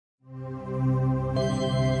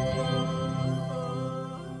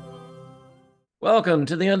Welcome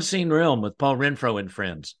to the Unseen Realm with Paul Renfro and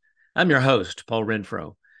friends. I'm your host, Paul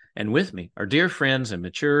Renfro, and with me are dear friends and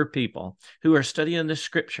mature people who are studying the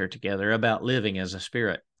scripture together about living as a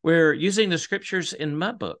spirit. We're using the scriptures in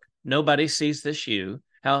my book, Nobody Sees This You,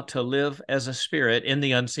 How to Live as a Spirit in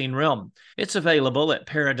the Unseen Realm. It's available at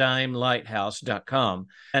paradigmlighthouse.com.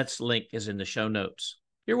 That link is in the show notes.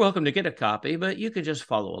 You're welcome to get a copy, but you can just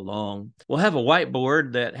follow along. We'll have a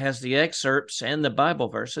whiteboard that has the excerpts and the Bible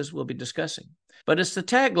verses we'll be discussing. But it's the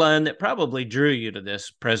tagline that probably drew you to this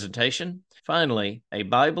presentation. Finally, a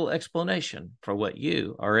Bible explanation for what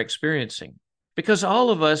you are experiencing. Because all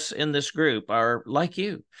of us in this group are like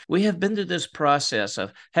you. We have been through this process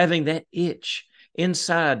of having that itch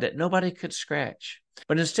inside that nobody could scratch.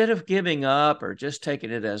 But instead of giving up or just taking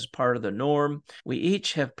it as part of the norm, we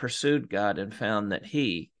each have pursued God and found that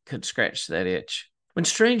He could scratch that itch. When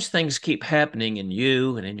strange things keep happening in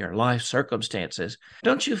you and in your life circumstances,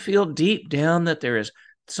 don't you feel deep down that there is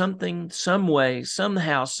something, some way,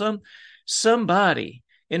 somehow, somebody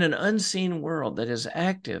in an unseen world that is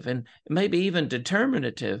active and maybe even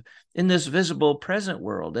determinative in this visible present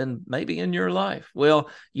world and maybe in your life? Well,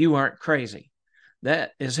 you aren't crazy.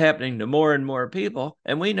 That is happening to more and more people,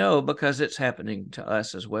 and we know because it's happening to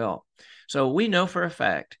us as well. So we know for a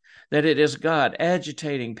fact that it is God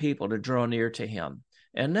agitating people to draw near to Him.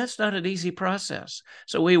 And that's not an easy process.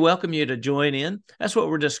 So we welcome you to join in. That's what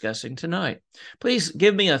we're discussing tonight. Please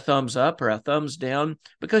give me a thumbs up or a thumbs down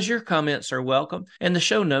because your comments are welcome, and the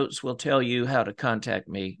show notes will tell you how to contact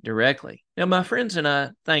me directly. Now, my friends and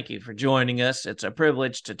I, thank you for joining us. It's a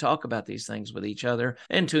privilege to talk about these things with each other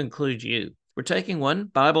and to include you. We're taking one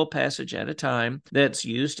Bible passage at a time that's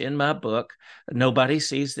used in my book, Nobody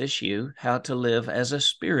Sees This You, How to Live as a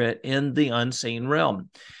Spirit in the Unseen Realm.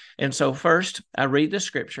 And so first, I read the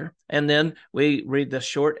scripture, and then we read the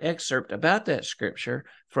short excerpt about that scripture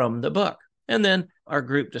from the book. And then our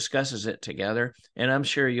group discusses it together, and I'm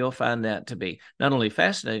sure you'll find that to be not only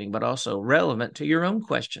fascinating, but also relevant to your own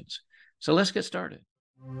questions. So let's get started.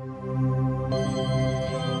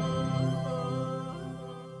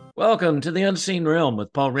 Welcome to the Unseen Realm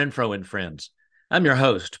with Paul Renfro and friends. I'm your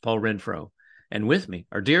host, Paul Renfro, and with me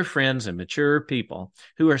are dear friends and mature people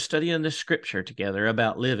who are studying the scripture together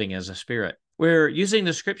about living as a spirit. We're using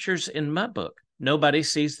the scriptures in my book, Nobody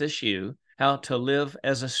Sees This You, How to Live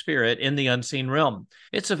as a Spirit in the Unseen Realm.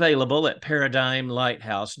 It's available at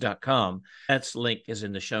paradigmlighthouse.com. That link is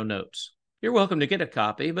in the show notes. You're welcome to get a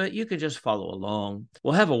copy, but you can just follow along.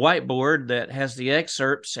 We'll have a whiteboard that has the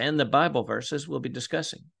excerpts and the Bible verses we'll be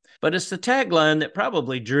discussing. But it's the tagline that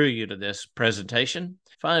probably drew you to this presentation.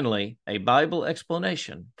 Finally, a Bible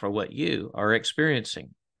explanation for what you are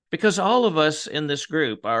experiencing. Because all of us in this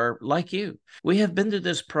group are like you. We have been through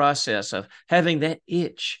this process of having that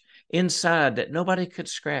itch inside that nobody could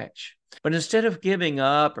scratch. But instead of giving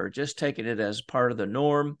up or just taking it as part of the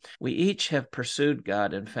norm, we each have pursued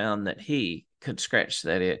God and found that He could scratch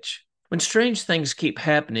that itch. When strange things keep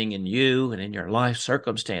happening in you and in your life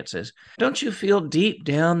circumstances, don't you feel deep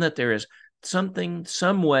down that there is something,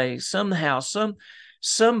 some way, somehow,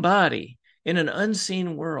 somebody in an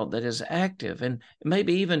unseen world that is active and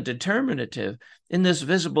maybe even determinative in this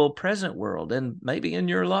visible present world and maybe in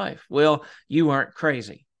your life? Well, you aren't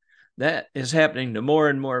crazy. That is happening to more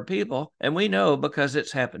and more people, and we know because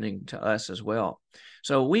it's happening to us as well.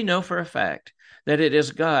 So we know for a fact that it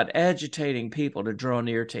is God agitating people to draw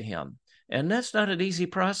near to Him. And that's not an easy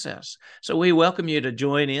process. So we welcome you to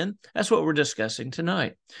join in. That's what we're discussing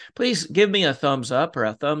tonight. Please give me a thumbs up or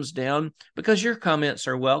a thumbs down because your comments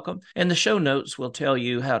are welcome, and the show notes will tell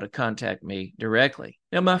you how to contact me directly.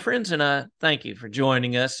 Now, my friends and I, thank you for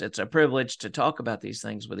joining us. It's a privilege to talk about these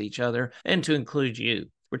things with each other and to include you.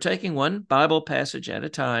 We're taking one Bible passage at a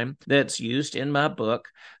time that's used in my book,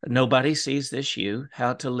 Nobody Sees This You,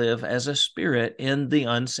 How to Live as a Spirit in the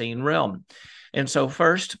Unseen Realm. And so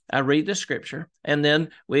first, I read the scripture, and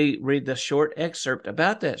then we read the short excerpt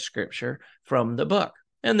about that scripture from the book.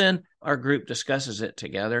 And then our group discusses it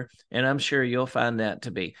together, and I'm sure you'll find that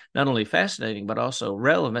to be not only fascinating, but also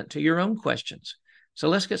relevant to your own questions. So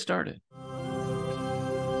let's get started.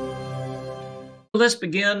 Let's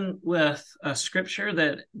begin with a scripture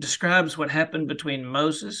that describes what happened between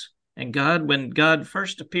Moses and God when God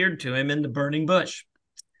first appeared to him in the burning bush.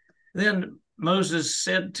 Then Moses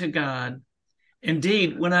said to God,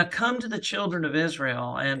 "Indeed, when I come to the children of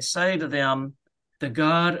Israel and say to them, 'The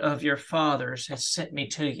God of your fathers has sent me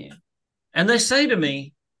to you,' and they say to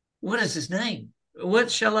me, 'What is his name?'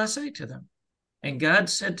 What shall I say to them?" And God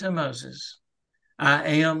said to Moses, "I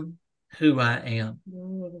am who I am."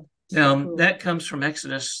 Now, that comes from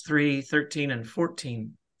Exodus 3:13 and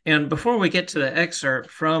 14. And before we get to the excerpt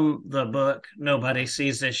from the book, Nobody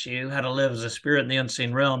Sees This You, How to Live as a Spirit in the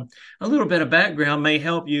Unseen Realm, a little bit of background may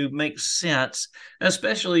help you make sense,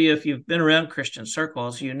 especially if you've been around Christian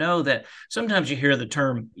circles. You know that sometimes you hear the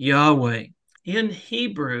term Yahweh. In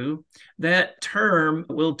Hebrew, that term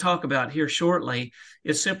we'll talk about here shortly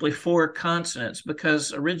is simply 4 consonants,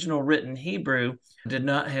 because original written Hebrew did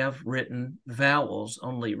not have written vowels,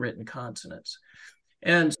 only written consonants.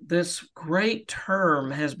 And this great term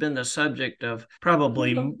has been the subject of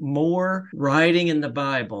probably more writing in the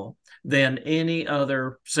Bible than any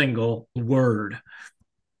other single word.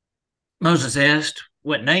 Moses asked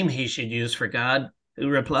what name he should use for God, who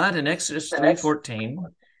replied in Exodus 3:14,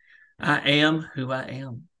 I am who I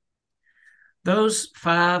am. Those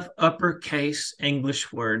 5 uppercase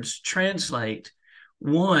English words translate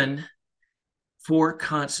one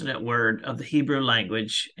 4-consonant word of the Hebrew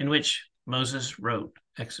language in which Moses wrote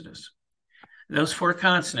Exodus. Those 4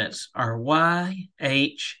 consonants are YHWH.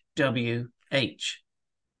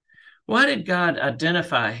 Why did God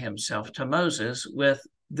identify himself to Moses with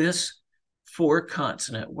this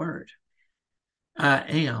 4-consonant word? I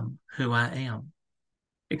am who I am.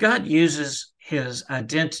 God uses his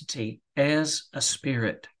identity as a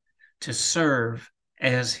spirit to serve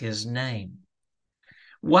as his name.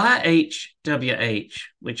 YHWH,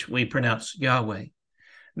 which we pronounce Yahweh,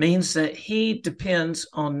 means that he depends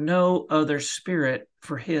on no other spirit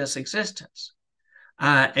for his existence.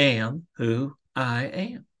 I am who I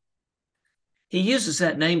am. He uses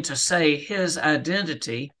that name to say his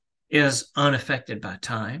identity is unaffected by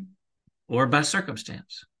time or by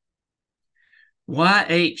circumstance.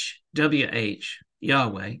 YHWH,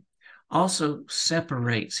 Yahweh, also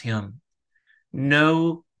separates him.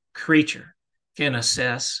 No creature can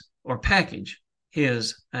assess or package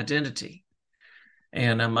his identity.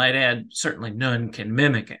 And I might add, certainly none can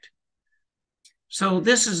mimic it. So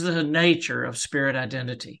this is the nature of spirit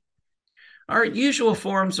identity. Our usual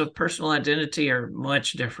forms of personal identity are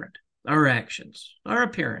much different. Our actions, our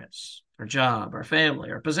appearance, our job, our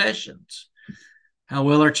family, our possessions, how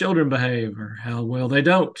well our children behave or how well they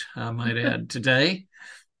don't, I might add today.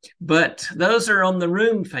 But those are on the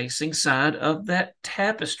room-facing side of that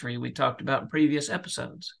tapestry we talked about in previous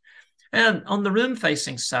episodes. And on the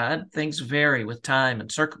room-facing side, things vary with time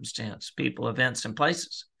and circumstance, people, events, and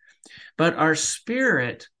places. But our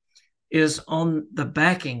spirit is on the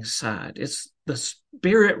backing side. It's the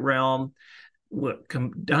spirit realm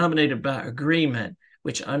dominated by agreement,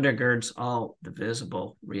 which undergirds all the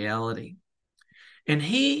visible reality. And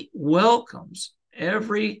he welcomes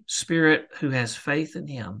every spirit who has faith in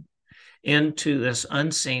him into this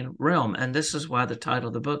unseen realm. And this is why the title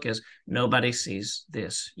of the book is Nobody Sees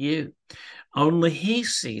This You. Only he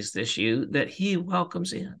sees this you that he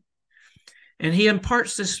welcomes in. And he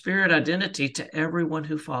imparts this spirit identity to everyone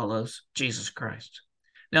who follows Jesus Christ.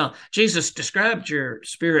 Now, Jesus described your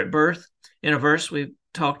spirit birth in a verse we've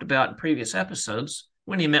talked about in previous episodes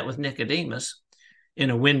when he met with Nicodemus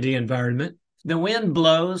in a windy environment. The wind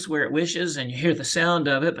blows where it wishes, and you hear the sound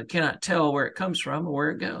of it, but cannot tell where it comes from or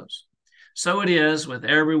where it goes. So it is with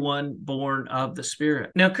everyone born of the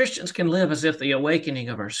Spirit. Now, Christians can live as if the awakening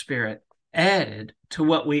of our spirit added to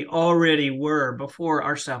what we already were before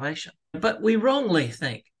our salvation. But we wrongly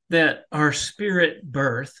think that our spirit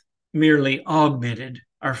birth merely augmented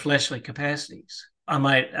our fleshly capacities. I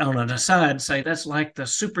might, on an aside, say that's like the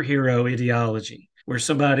superhero ideology, where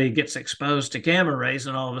somebody gets exposed to gamma rays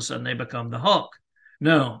and all of a sudden they become the Hulk.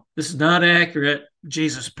 No, this is not accurate.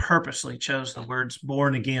 Jesus purposely chose the words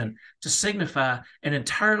born again to signify an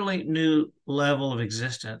entirely new level of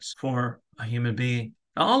existence for a human being.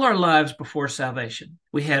 All our lives before salvation,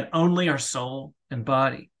 we had only our soul and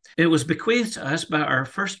body. It was bequeathed to us by our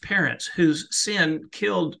first parents, whose sin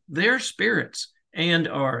killed their spirits and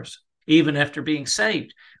ours. Even after being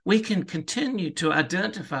saved, we can continue to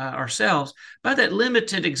identify ourselves by that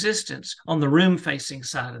limited existence on the room-facing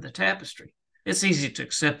side of the tapestry. It's easy to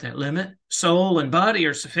accept that limit. Soul and body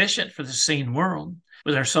are sufficient for the seen world.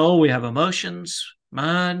 With our soul, we have emotions,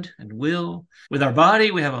 mind, and will. With our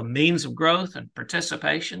body, we have a means of growth and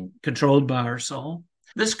participation controlled by our soul.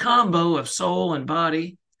 This combo of soul and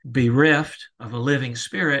body, bereft of a living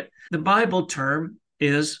spirit, the Bible term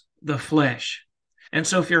is the flesh. And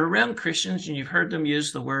so if you're around Christians and you've heard them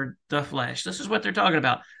use the word the flesh, this is what they're talking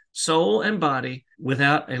about: soul and body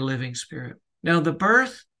without a living spirit. Now, the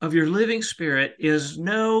birth of your living spirit is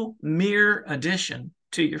no mere addition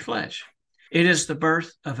to your flesh. It is the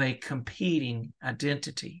birth of a competing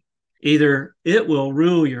identity. Either it will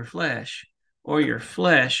rule your flesh or your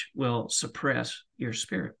flesh will suppress your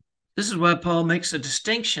spirit. This is why Paul makes a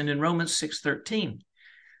distinction in Romans 6:13.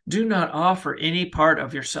 Do not offer any part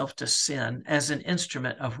of yourself to sin as an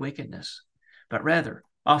instrument of wickedness, but rather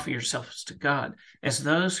offer yourselves to God as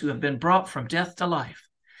those who have been brought from death to life,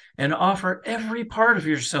 and offer every part of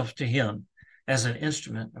yourself to him as an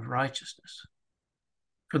instrument of righteousness.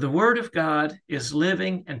 For the word of God is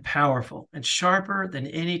living and powerful and sharper than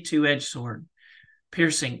any two-edged sword,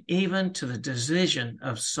 piercing even to the division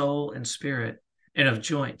of soul and spirit and of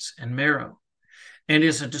joints and marrow, and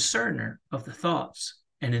is a discerner of the thoughts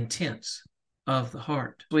and intents of the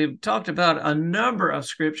heart. We've talked about a number of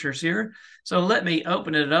scriptures here, so let me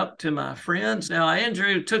open it up to my friends. Now,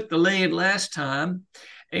 Andrew took the lead last time,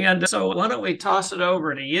 and so why don't we toss it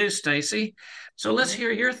over to you, Stacy? So let's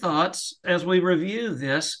hear your thoughts as we review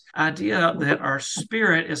this idea that our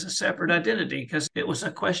spirit is a separate identity, because it was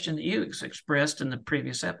a question that you expressed in the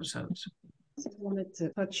previous episodes. I wanted to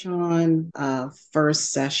touch on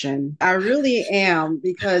first session. I really am,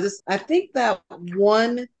 because I think that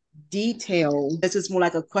one detail, this is more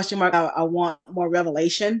like a question mark. I want more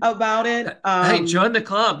revelation about it. Hey, join the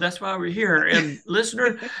club. That's why we're here. And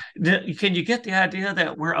listener, can you get the idea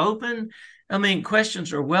that we're open? I mean,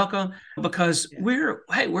 questions are welcome, because we're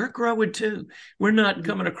growing too. We're not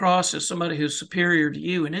coming across as somebody who's superior to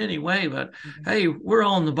you in any way, but hey, we're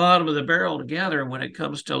on the bottom of the barrel together when it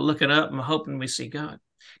comes to looking up and hoping we see God.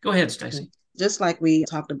 Go ahead, Stacy. Just like we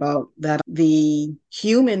talked about, that the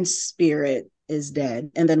human spirit is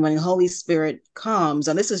dead. And then when the Holy Spirit comes,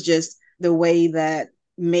 and this is just the way that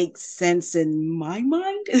makes sense in my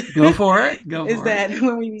mind. Go for it. Is that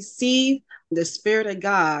when we receive the Spirit of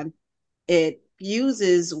God, it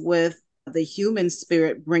fuses with the human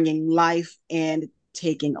spirit, bringing life and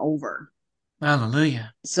taking over.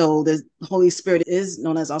 Hallelujah. So the Holy Spirit is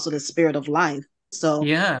known as also the Spirit of life. So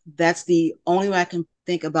that's the only way I can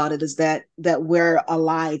think about it, is that we're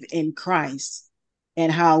alive in Christ, and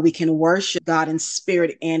how we can worship God in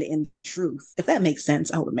spirit and in truth. If that makes sense,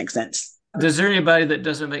 I hope it makes sense. Is there anybody that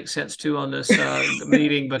doesn't make sense to on this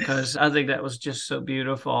meeting? Because I think that was just so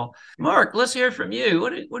beautiful. Mark, let's hear from you.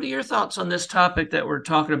 What are your thoughts on this topic that we're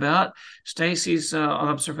talking about? Stacy's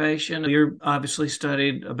observation. You're obviously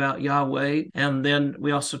studied about Yahweh, and then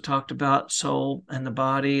we also talked about soul and the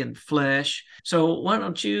body and flesh. So why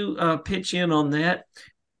don't you pitch in on that?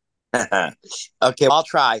 Okay, I'll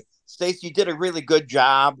try. Stacy, you did a really good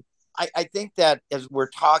job. I think that as we're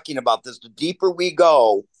talking about this, the deeper we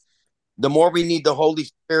go, the more we need the Holy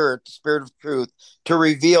Spirit, the Spirit of truth, to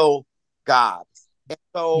reveal God. And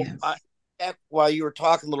so while you were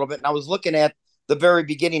talking a little bit, and I was looking at the very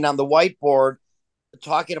beginning on the whiteboard,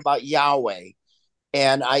 talking about Yahweh,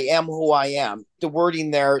 and I am who I am. The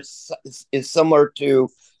wording there is similar to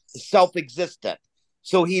self-existent.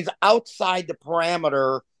 So he's outside the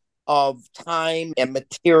parameter of time and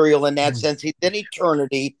material in that sense. He's in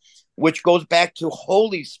eternity, which goes back to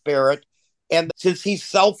Holy Spirit. And since he's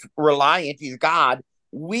self-reliant, he's God,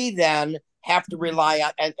 we then have to rely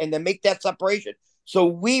on, and then make that separation. So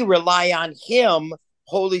we rely on him,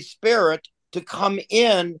 Holy Spirit, to come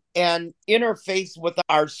in and interface with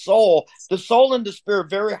our soul. The soul and the spirit,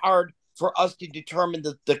 very hard for us to determine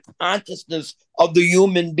the consciousness of the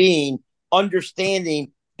human being,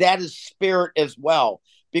 understanding that is spirit as well.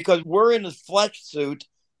 Because we're in a flesh suit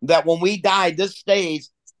that when we die, this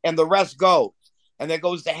stays and the rest goes. And that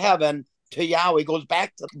goes to heaven, to Yahweh, goes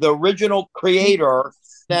back to the original creator.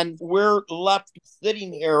 Then we're left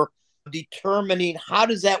sitting here determining, how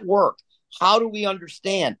does that work? How do we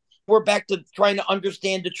understand? We're back to trying to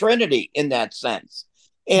understand the Trinity in that sense.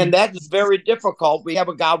 And that's very difficult. We have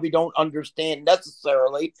a God we don't understand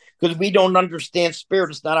necessarily, because we don't understand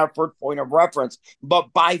spirit. It's not our first point of reference.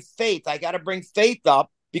 But by faith, I got to bring faith up,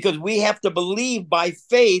 because we have to believe by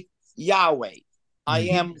faith Yahweh. I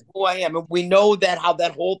am who I am. And we know that how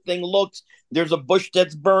that whole thing looks. There's a bush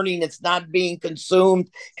that's burning. It's not being consumed.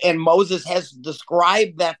 And Moses has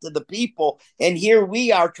described that to the people. And here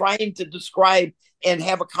we are trying to describe and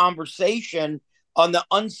have a conversation on the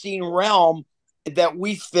unseen realm that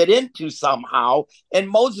we fit into somehow. And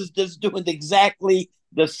Moses is doing exactly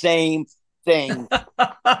the same thing.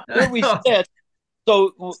 Here we sit.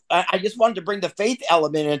 So I just wanted to bring the faith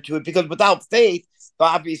element into it, because without faith,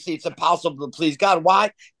 obviously it's impossible to please God.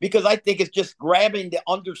 Why? Because I think it's just grabbing the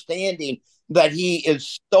understanding that he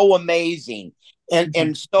is so amazing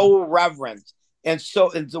and so reverent, and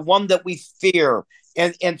so it's the one that we fear.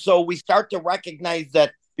 And so we start to recognize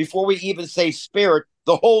that before we even say spirit,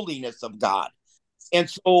 the holiness of God. And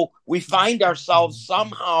so we find ourselves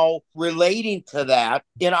somehow relating to that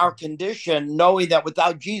in our condition, knowing that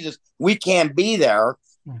without Jesus, we can't be there,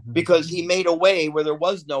 because he made a way where there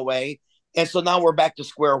was no way. And so now we're back to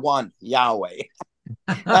square one, Yahweh.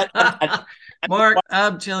 Mark,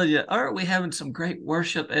 I'm telling you, aren't we having some great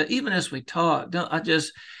worship? Even as we talk, I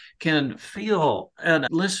just can feel, and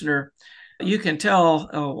listener, you can tell,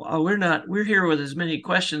 we're here with as many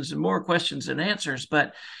questions and more questions than answers,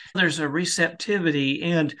 but there's a receptivity,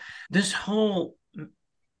 and this whole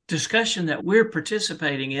discussion that we're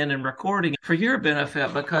participating in and recording for your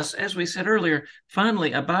benefit, because as we said earlier,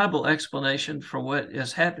 finally a Bible explanation for what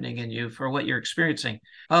is happening in you, for what you're experiencing.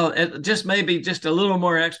 Oh, it just maybe just a little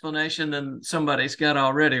more explanation than somebody's got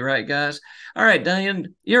already, right, guys? All right,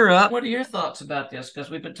 Diane, you're up. What are your thoughts about this? Because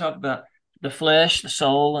we've been talking about the flesh, the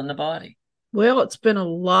soul, and the body. Well, it's been a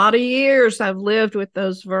lot of years I've lived with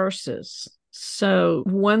those verses. So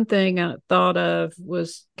one thing I thought of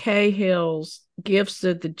was Cahill's Gifts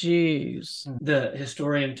of the Jews. The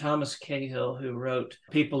historian Thomas Cahill, who wrote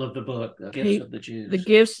People of the Book, Gifts of the Jews. The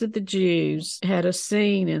Gifts of the Jews had a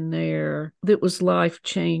scene in there that was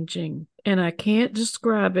life-changing. And I can't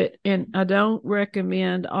describe it, and I don't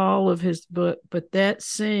recommend all of his book, but that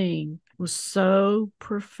scene was so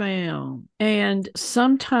profound. And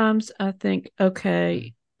sometimes I think,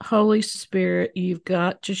 okay, Holy Spirit, you've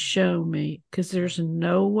got to show me, because there's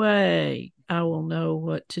no way I will know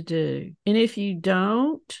what to do. And if you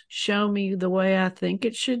don't show me the way I think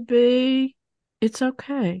it should be, it's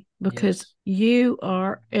okay, because you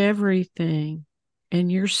are everything,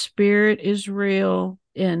 and your spirit is real,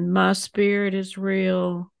 and my spirit is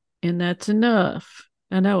real, and that's enough.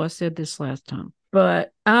 I know I said this last time,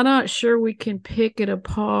 but I'm not sure we can pick it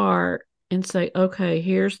apart and say, okay,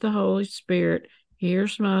 here's the Holy Spirit,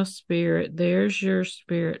 here's my spirit, there's your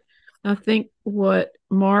spirit. I think what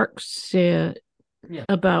Mark said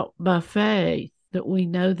about by faith, that we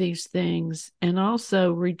know these things and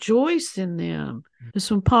also rejoice in them. Because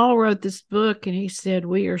when Paul wrote this book and he said,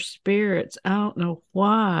 we are spirits, I don't know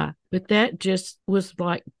why, but that just was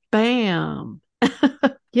like, bam.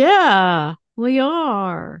 Yeah, we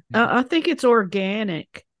are. I think it's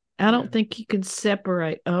organic. I don't think you can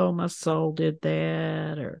separate, oh, my soul did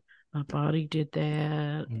that or my body did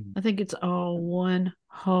that. I think it's all one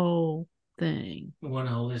whole thing. One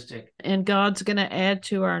holistic. And God's going to add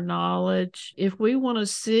to our knowledge. If we want to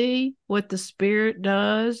see what the Spirit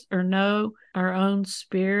does or know our own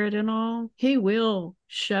spirit and all, He will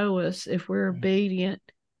show us if we're obedient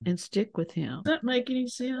and stick with Him. Does that make any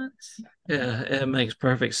sense? Yeah, it makes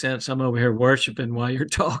perfect sense. I'm over here worshiping while you're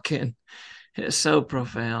talking. It's so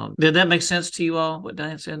profound. Did that make sense to you all, what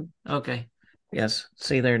Diane said? Okay. Yes.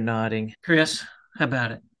 See, they're nodding. Chris, how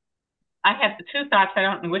about it? I have the two thoughts. I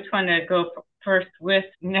don't know which one to go first with.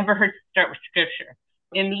 Never heard to start with scripture.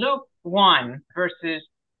 In Luke 1, verses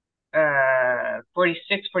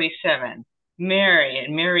 46, 47, Mary,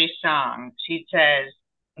 in Mary's song, she says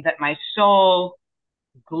that my soul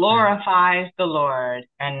glorifies the Lord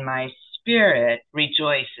and my spirit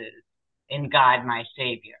rejoices in God, my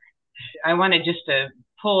Savior. I wanted just to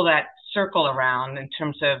pull that circle around in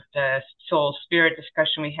terms of the soul spirit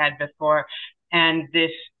discussion we had before, and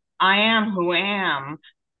this I am who am.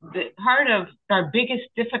 The part of our biggest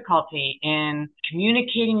difficulty in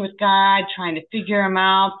communicating with God, trying to figure Him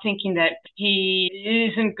out, thinking that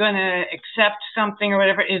He isn't going to accept something or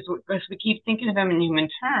whatever, is because we keep thinking of Him in human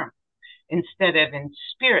terms instead of in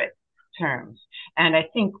spirit terms. And I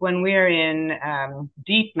think when we're in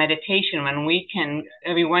deep meditation, when we can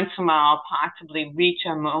every once in a while possibly reach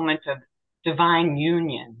a moment of divine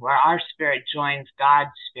union where our spirit joins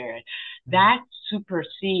God's spirit, that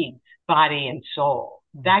supersedes body and soul.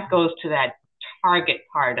 That goes to that target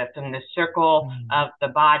part of from the circle of the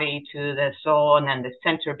body to the soul, and then the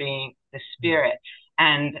center being the spirit.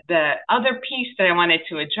 And the other piece that I wanted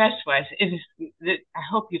to address is that I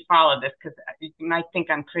hope you follow this, because you might think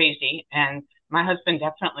I'm crazy, and my husband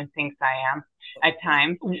definitely thinks I am at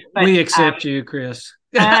times. But, we accept you, Chris.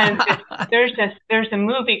 And there's a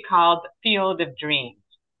movie called Field of Dreams.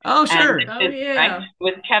 Oh, sure. Right,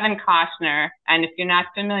 with Kevin Costner. And if you're not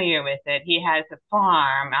familiar with it, he has a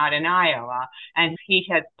farm out in Iowa, and he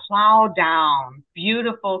has plowed down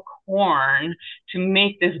beautiful corn to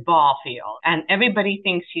make this ball field. And everybody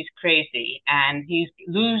thinks he's crazy, and he's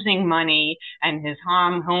losing money, and his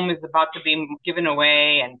home is about to be given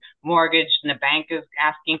away and mortgaged, and the bank is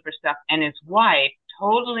asking for stuff. And his wife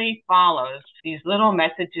totally follows these little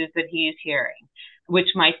messages that he's hearing, which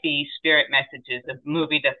might be spirit messages. The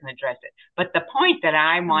movie doesn't address it. But the point that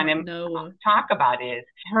I want to talk about is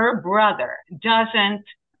her brother doesn't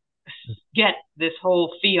get this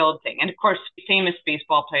whole field thing. And of course, famous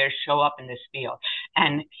baseball players show up in this field.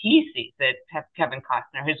 And he sees it, Kevin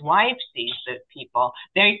Costner. His wife sees the people.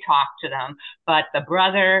 They talk to them. But the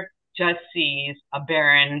brother just sees a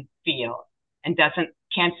barren field and doesn't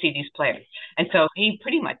can't see these players. And so he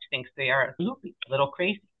pretty much thinks they are loopy, a little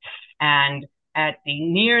crazy. And at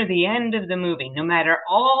near the end of the movie, no matter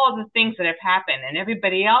all the things that have happened and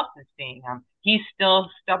everybody else is seeing them, he still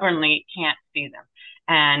stubbornly can't see them.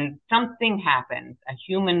 And something happens, a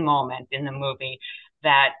human moment in the movie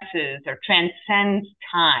that is or transcends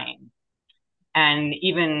time and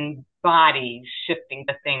even bodies shifting,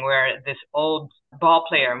 the thing where this old ball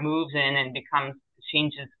player moves in and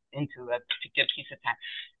changes into a particular piece of time.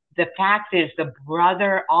 The fact is, the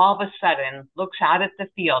brother all of a sudden looks out at the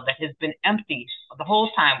field that has been empty the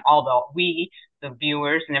whole time, although we, the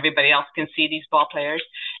viewers and everybody else, can see these ball players.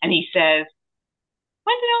 And he says,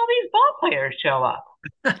 when did all these ball players show up?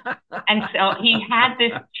 And so he had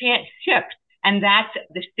this shift. And that's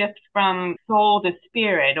the shift from soul to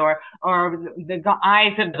spirit, or the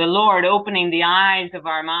eyes of the Lord opening the eyes of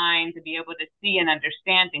our mind to be able to see and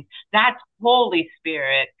understand things. That's Holy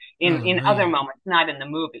Spirit in other moments, not in the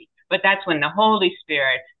movie. But that's when the Holy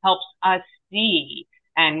Spirit helps us see,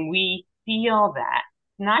 and we feel that,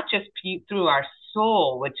 not just through our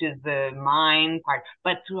soul, which is the mind part,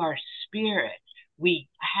 but through our spirit. We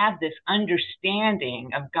have this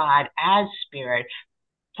understanding of God as spirit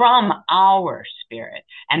from our spirit.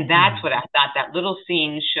 And that's what I thought that little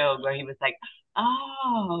scene showed, where he was like,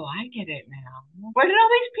 oh, I get it now. Where did all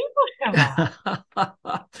these people show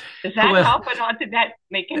up? Does that help at all? Did that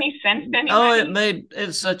make any sense to anybody?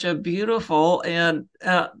 It's such a beautiful, and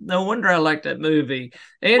no wonder I like that movie.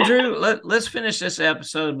 Andrew, let's finish this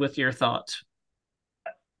episode with your thoughts.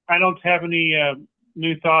 I don't have any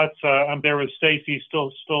new thoughts. I'm there with Stacy, still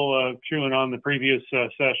chewing on the previous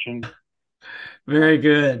session. Very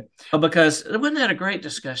good. Because wasn't that a great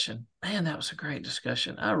discussion? Man, that was a great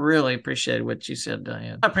discussion. I really appreciated what you said,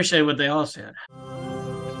 Diane. I appreciate what they all said.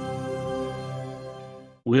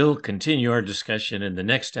 We'll continue our discussion in the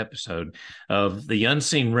next episode of The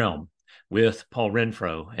Unseen Realm with Paul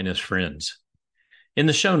Renfro and his friends. In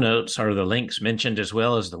the show notes are the links mentioned, as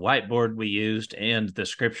well as the whiteboard we used and the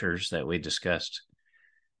scriptures that we discussed.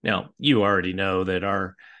 Now, you already know that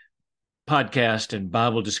our podcast and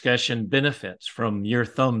Bible discussion benefits from your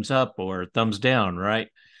thumbs up or thumbs down, right?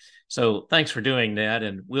 So thanks for doing that,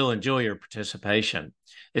 and we'll enjoy your participation.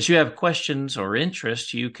 If you have questions or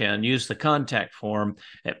interest, you can use the contact form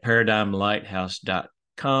at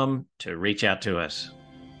paradigmlighthouse.com to reach out to us.